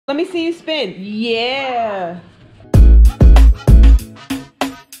Let me see you spin. Yeah.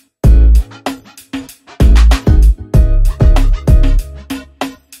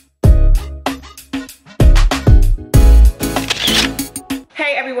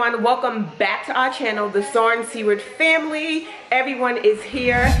 Hey everyone, welcome back to our channel, the Soaring Seaward family. Everyone is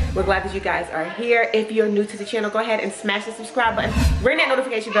here. We're glad that you guys are here. If you're new to the channel, go ahead and smash the subscribe button. Ring that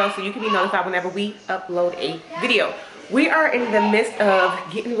notification bell so you can be notified whenever we upload a video. We are in the midst of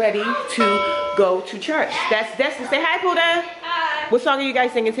getting ready to go to church. That's Destiny. Say hi, Pooh. Hi. What song are you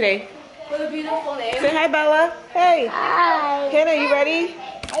guys singing today? For the beautiful name. Say hi, Bella. Hey. Hi. Hannah, you ready?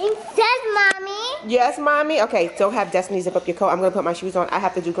 Yes, Mommy. Yes, Mommy. Okay, don't have Destiny zip up your coat. I'm going to put my shoes on. I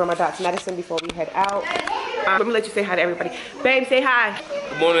have to do Grandma Dot's medicine before we head out. Let me let you say hi to everybody. Babe, say hi.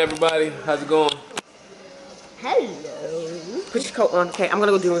 Good morning, everybody. How's it going? Hello. Put your coat on. Okay, I'm going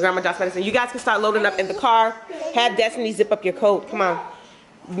to go do Grandma Dot's medicine. You guys can start loading up in the car. Have Destiny zip up your coat. Come on.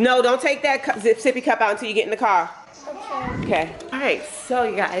 No, don't take that sippy cup out until you get in the car. Okay. All right, so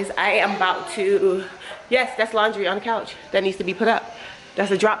you guys, I am about to... Yes, that's laundry on the couch that needs to be put up.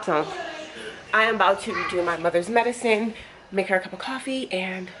 That's a drop zone. I am about to do my mother's medicine, make her a cup of coffee,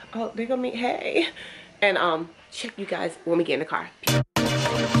 and oh, they're gonna meet, hey, and check you guys when we get in the car.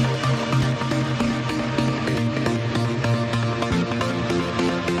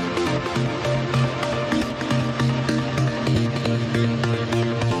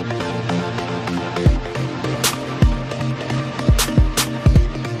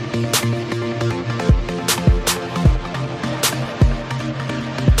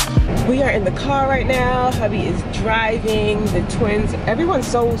 We are in the car right now. Hubby is driving. The twins, everyone's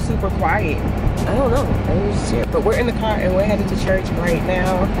so super quiet. I don't know. But we're in the car and we're headed to church right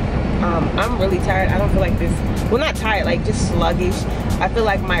now. I'm really tired. I don't feel like this. Well, not tired, like just sluggish. I feel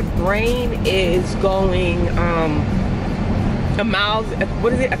like my brain is going a miles.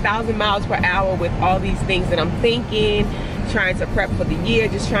 What is it? 1,000 miles per hour with all these things that I'm thinking. Trying to prep for the year.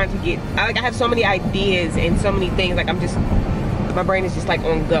 Just trying to get. I have so many ideas and so many things. Like I'm just. My brain is just like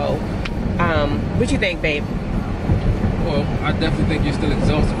on go. What you think, babe? Well, I definitely think you're still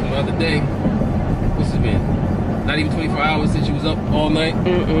exhausted from the other day. What's it been? Not even 24 hours since you was up all night?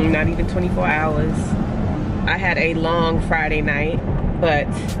 Not even 24 hours. I had a long Friday night, but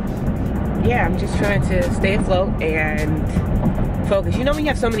yeah, I'm just trying to stay afloat and focus. You know when you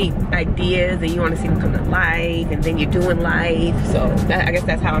have so many ideas and you want to see them come to life, and then you're doing life. So I guess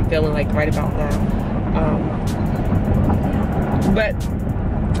that's how I'm feeling like right about now. But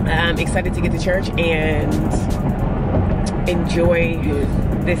I'm excited to get to church and enjoy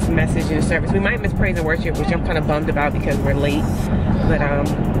this message and service. We might miss praise and worship, which I'm kind of bummed about because we're late. But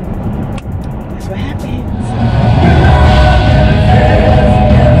that's what happens.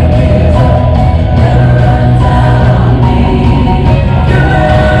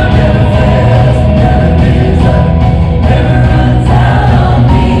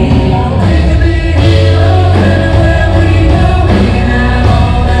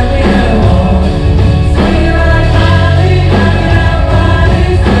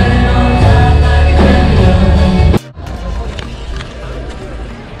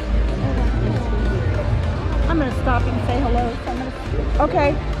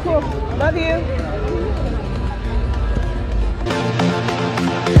 Okay, cool. Love you.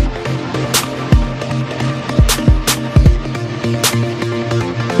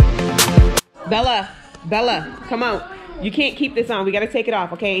 Bella, come on. You can't keep this on. We gotta take it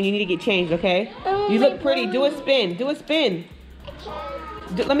off, okay? And you need to get changed, okay? You look pretty. Do a spin. Do a spin.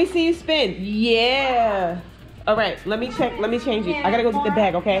 Let me see you spin. Yeah. All right. Let me check. Let me change you. I gotta go get the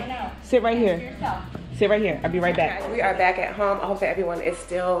bag, okay? Sit right here. Sit right here. I'll be right back. We are back at home. I hope that everyone is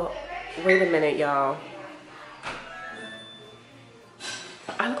still... Wait a minute, y'all.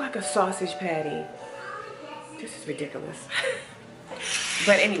 I look like a sausage patty. This is ridiculous.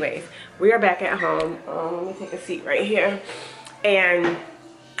 But anyways, we are back at home. Let me take a seat right here. And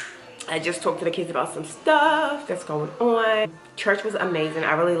I just talked to the kids about some stuff that's going on. Church was amazing.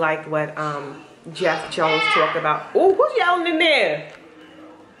 I really liked what Jeff Jones talked about. Oh, who's yelling in there?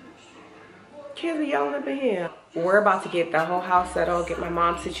 Kids are yelling up in here. We're about to get the whole house settled, get my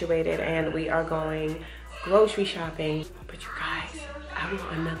mom situated, and we are going grocery shopping. But you guys, I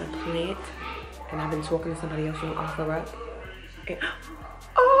want another plant, and I've been talking to somebody else who will offer up. And,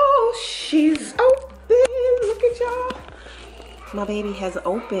 oh, she's open. Look at y'all. My baby has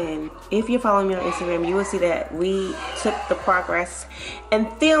opened. If you're following me on Instagram, you will see that we took the progress and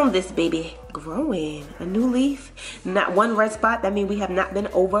filmed this baby growing. A new leaf, not one red spot. That means we have not been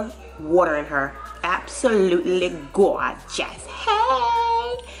over watering her. Absolutely gorgeous.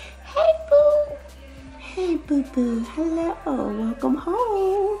 Hey, hey, Pooh. Hey, boo-boo. Hello. Welcome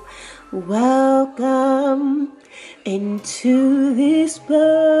home. Welcome into this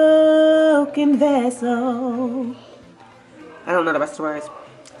broken vessel. I don't know the rest of the words.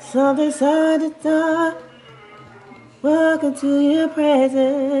 Something's hard to talk. Welcome to your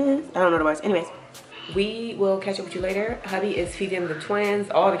presence. I don't know the words. Anyways, we will catch up with you later. Hubby is feeding the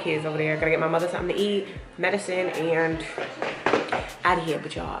twins, all the kids over there. Gotta get my mother something to eat, medicine, and out of here.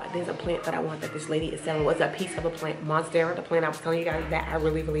 But y'all, there's a plant that I want that this lady is selling. What's a piece of a plant? Monstera, the plant I was telling you guys that I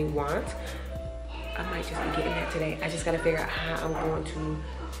really, really want. I might just be getting that today. I just gotta figure out how I'm going to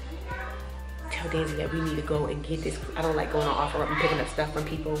tell Daisy that we need to go and get this. I don't like going on offer up and picking up stuff from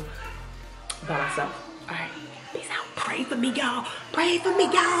people by myself. All right, peace out. Pray for me, y'all. Pray for me,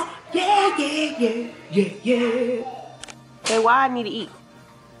 y'all. Yeah, yeah, yeah, yeah, yeah. Hey, why I need to eat?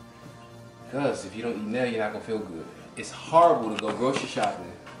 Because if you don't eat now, you're not gonna feel good. It's horrible to go grocery shopping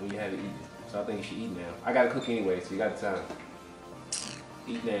when you haven't eaten. So I think you should eat now. I gotta cook anyway, so you got the time.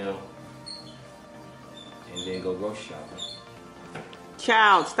 Eat now, and then go grocery shopping.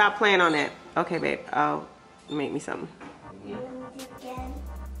 Child, stop playing on that. Okay, babe. Oh, make me something.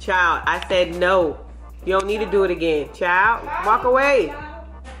 Child, I said no. You don't need to do it again. Child, walk away.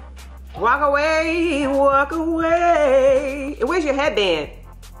 Walk away. Walk away. And where's your headband?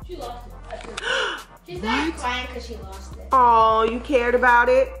 She lost it. She started crying because she lost it. Oh, you cared about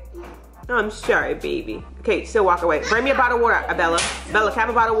it? I'm sorry, baby. Okay, still walk away. Bring me a bottle of water, Bella. Bella, can I have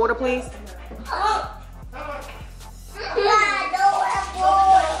a bottle of water, please?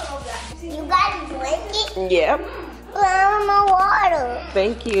 You gotta drink it? Yep. I want water.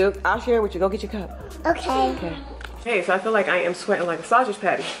 Thank you. I'll share it with you. Go get your cup. Okay. Okay. Hey, so I feel like I am sweating like a sausage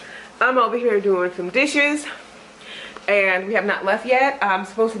patty. I'm over here doing some dishes, and we have not left yet. I'm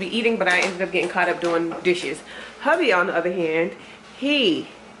supposed to be eating, but I ended up getting caught up doing dishes. Hubby, on the other hand, he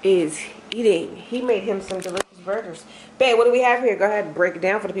is eating. He made him some delicious burgers. Babe, what do we have here? Go ahead and break it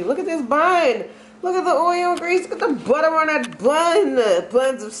down for the people. Look at this bun. Look at the oil grease. Look at the butter on that bun.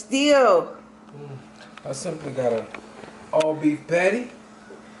 Buns of steel. I simply got a all beef patty,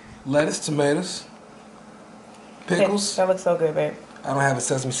 lettuce, tomatoes, pickles. That looks so good, babe. I don't have a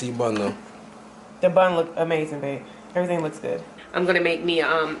sesame seed bun though. The bun looks amazing, babe. Everything looks good. I'm gonna make me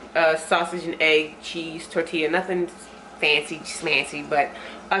a sausage and egg cheese tortilla. Nothing fancy, schmancy, but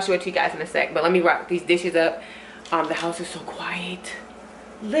I'll show it to you guys in a sec. But let me wrap these dishes up. The house is so quiet.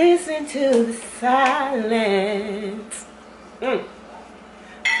 Listen to the silence.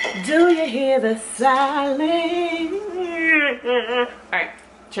 Do you hear the silence? All right,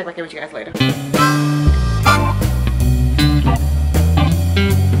 check back in with you guys later.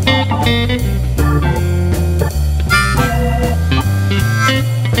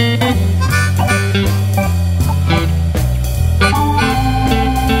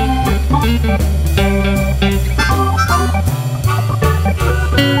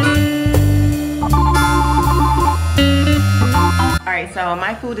 So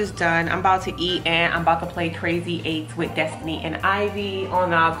my food is done. I'm about to eat and I'm about to play Crazy Eights with Destiny and Ivy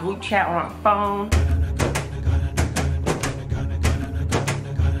on our group chat on our phone.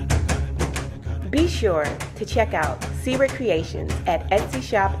 Be sure to check out SeawardCreations at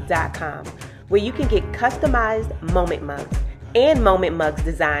etsyshop.com, where you can get customized moment mugs and moment mugs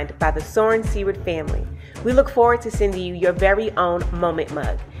designed by the Soren Seaward family. We look forward to sending you your very own moment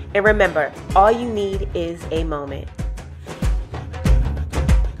mug. And remember, all you need is a moment.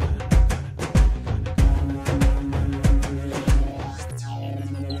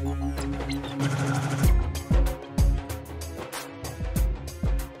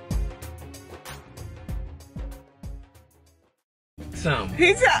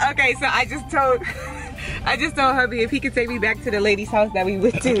 He said, okay, so I just told hubby if he could take me back to the lady's house that we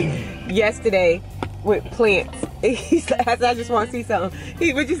went to yesterday with plants. He said, I just want to see something.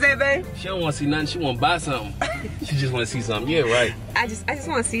 What'd you say, babe? She don't want to see nothing. She want to buy something. She just want to see something. Yeah, right. I just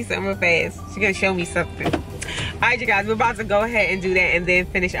want to see something real fast. She's gonna show me something. All right, you guys, we're about to go ahead and do that and then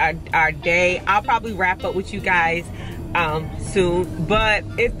finish our day. I'll probably wrap up with you guys soon, but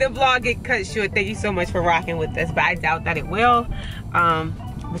if the vlog get cut short, thank you so much for rocking with us, but I doubt that it will.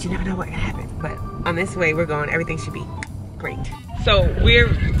 But you never know what can happen. But on this way we're going, everything should be great. So we're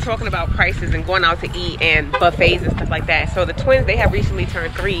talking about prices and going out to eat and buffets and stuff like that. So the twins, they have recently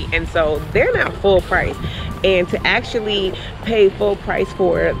turned 3, and so they're now full price. And to actually pay full price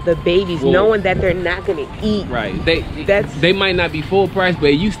for the babies, knowing that they're not gonna eat, right? They might not be full price, but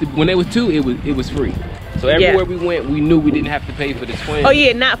it used to, when they was 2, it was free. So everywhere we went, we knew we didn't have to pay for the twins. Oh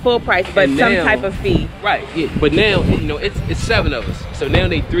yeah, not full price, but some type of fee. Right, yeah. But now, you know, it's 7 of us. So now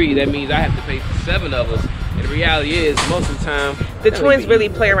they 3, that means I have to pay for 7 of us. And the reality is, most of the time, The twins really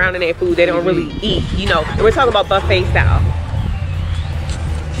play around in their food. They don't really eat, you know. And we're talking about buffet style.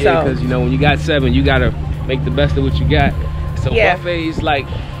 Yeah, because you know when you got 7, you gotta make the best of what you got. So buffets like,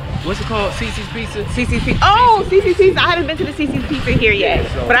 what's it called? CC's Pizza. CC's Pizza. Oh, CC's Pizza. I haven't been to the CC's Pizza here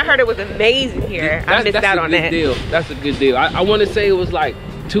yet, so, but I heard it was amazing here. I missed out on that. That's a good deal. I want to say it was like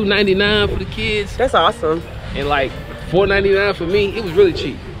 $2.99 for the kids. That's awesome. And like $4.99 for me. It was really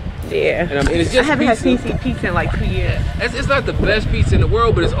cheap. Yeah. And I mean, it's just I haven't had CC's Pizza in like 2 years. It's not the best pizza in the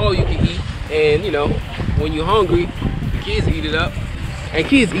world, but it's all you can eat. And you know, when you're hungry, the kids eat it up. And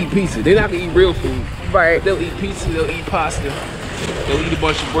kids eat pizza. They're not gonna eat real food. Right. But they'll eat pizza, they'll eat pasta, they'll eat a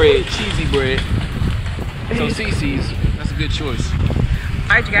bunch of bread, cheesy bread. So CC's, that's a good choice.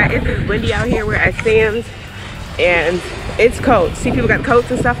 Alright you guys, it's windy out here. We're at Sam's and it's cold. See people got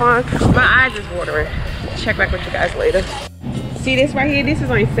coats and stuff on. My eyes is watering. Check back with you guys later. See this right here? This is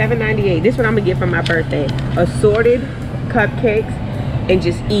only $7.98. This is what I'm gonna get for my birthday. Assorted cupcakes and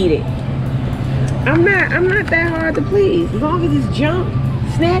just eat it. I'm not that hard to please. As long as it's junk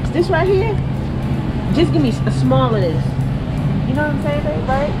snacks, this right here, just give me a small of this. You know what I'm saying, babe?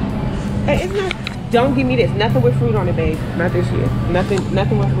 Right? Hey, it's not. Don't give me this. Nothing with fruit on it, babe. Not this year. Nothing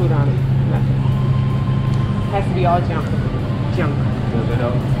with fruit on it. Nothing. Has to be all junk. Junk.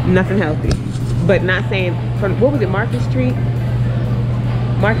 Nothing healthy. But not saying from what was it? Market Street.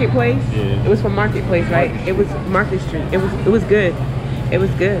 Marketplace. Yeah. It was from Marketplace, right? It was Market Street. It was good. It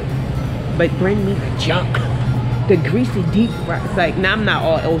was good. But bring me the junk, the greasy deep fry. It's like, now I'm not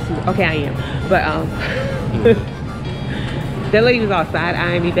all OC. Okay, I am. But that lady was all side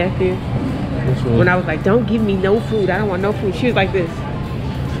eyeing me back there. When I was like, don't give me no food. I don't want no food. She was like this.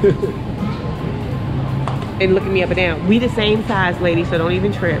 And looking me up and down. We the same size, lady, so don't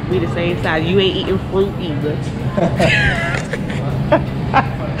even trip. We the same size. You ain't eating fruit either.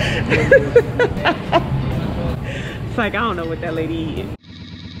 It's like, I don't know what that lady eating.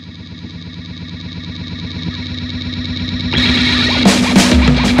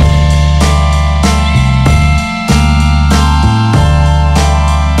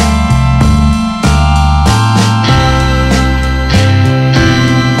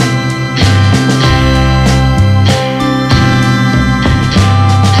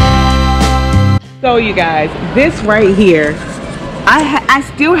 So you guys, this right here, I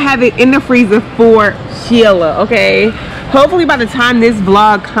still have it in the freezer for Sheila, okay? Hopefully by the time this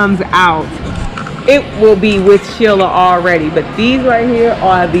vlog comes out, it will be with Sheila already. But these right here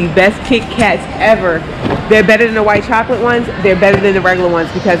are the best Kit Kats ever. They're better than the white chocolate ones. They're better than the regular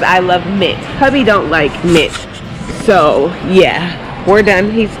ones because I love mint. Hubby don't like mint. So yeah, we're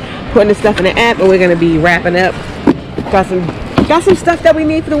done. He's putting the stuff in the app and we're gonna be wrapping up. Got some stuff that we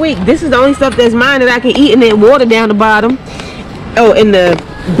need for the week. This is the only stuff that's mine that I can eat, and then water down the bottom. Oh, and the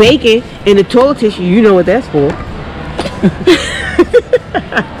bacon and the toilet tissue, you know what that's for.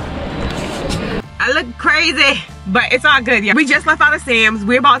 I look crazy, but it's all good. Yeah, we just left out of Sam's.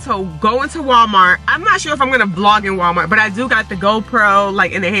 We're about to go into Walmart. I'm not sure if I'm gonna vlog in Walmart, but I do got the GoPro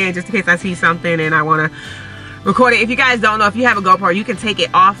like in the hand just in case I see something and I want to record it. If you guys don't know, if you have a GoPro, you can take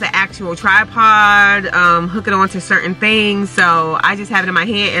it off the actual tripod, hook it onto certain things. So I just have it in my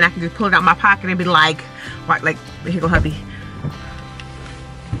hand and I can just pull it out my pocket and be like, what, like, here go hubby.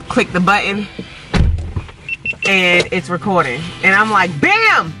 Click the button and it's recording. And I'm like,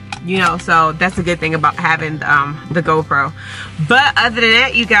 bam! You know, so that's a good thing about having the GoPro. But other than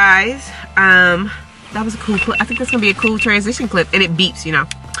that, you guys, that was a cool clip. I think that's gonna be a cool transition clip, and it beeps, you know.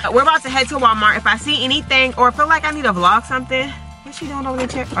 We're about to head to Walmart. If I see anything or feel like I need to vlog something, what's she doing over there?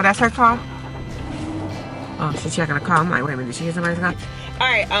 Check. Oh, that's her car. Oh, she's checking her car. I'm like, wait a minute, did she hear somebody's car? All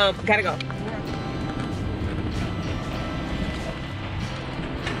right, gotta go.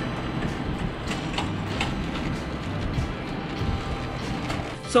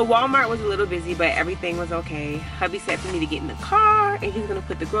 So Walmart was a little busy, but everything was okay. Hubby said for me to get in the car and he's gonna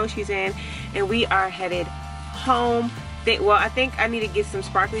put the groceries in, and we are headed home. Well, I think I need to get some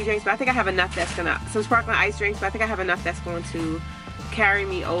sparkling drinks, but I think I have enough that's gonna, some sparkling ice drinks, but I think I have enough that's going to carry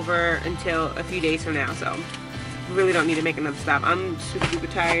me over until a few days from now. So really don't need to make another stop. I'm super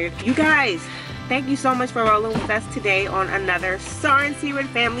tired. You guys, thank you so much for rolling with us today on another Star and Seaward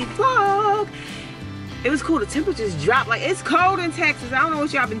family vlog. It was cool. The temperatures dropped. Like, it's cold in Texas. I don't know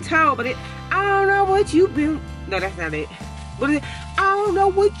what y'all been told, but I don't know what you've been. No, that's not it. What is it? I don't know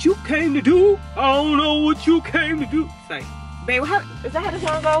what you came to do. I don't know what you came to do. Say, babe, is that how this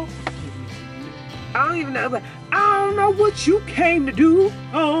song go? I don't even know, but I don't know what you came to do.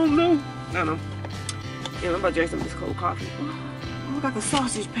 I don't know. I don't know. Yeah, I'm about to drink some of this cold coffee. Oh, look like a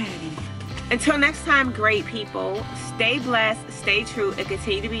sausage patty. Until next time, great people, stay blessed, stay true, and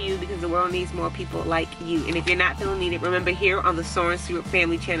continue to be you, because the world needs more people like you. And if you're not feeling needed, remember, here on the Soaring Stewart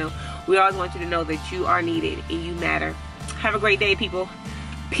Family channel, we always want you to know that you are needed and you matter. Have a great day, people.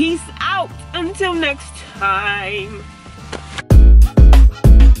 Peace out. Until next time.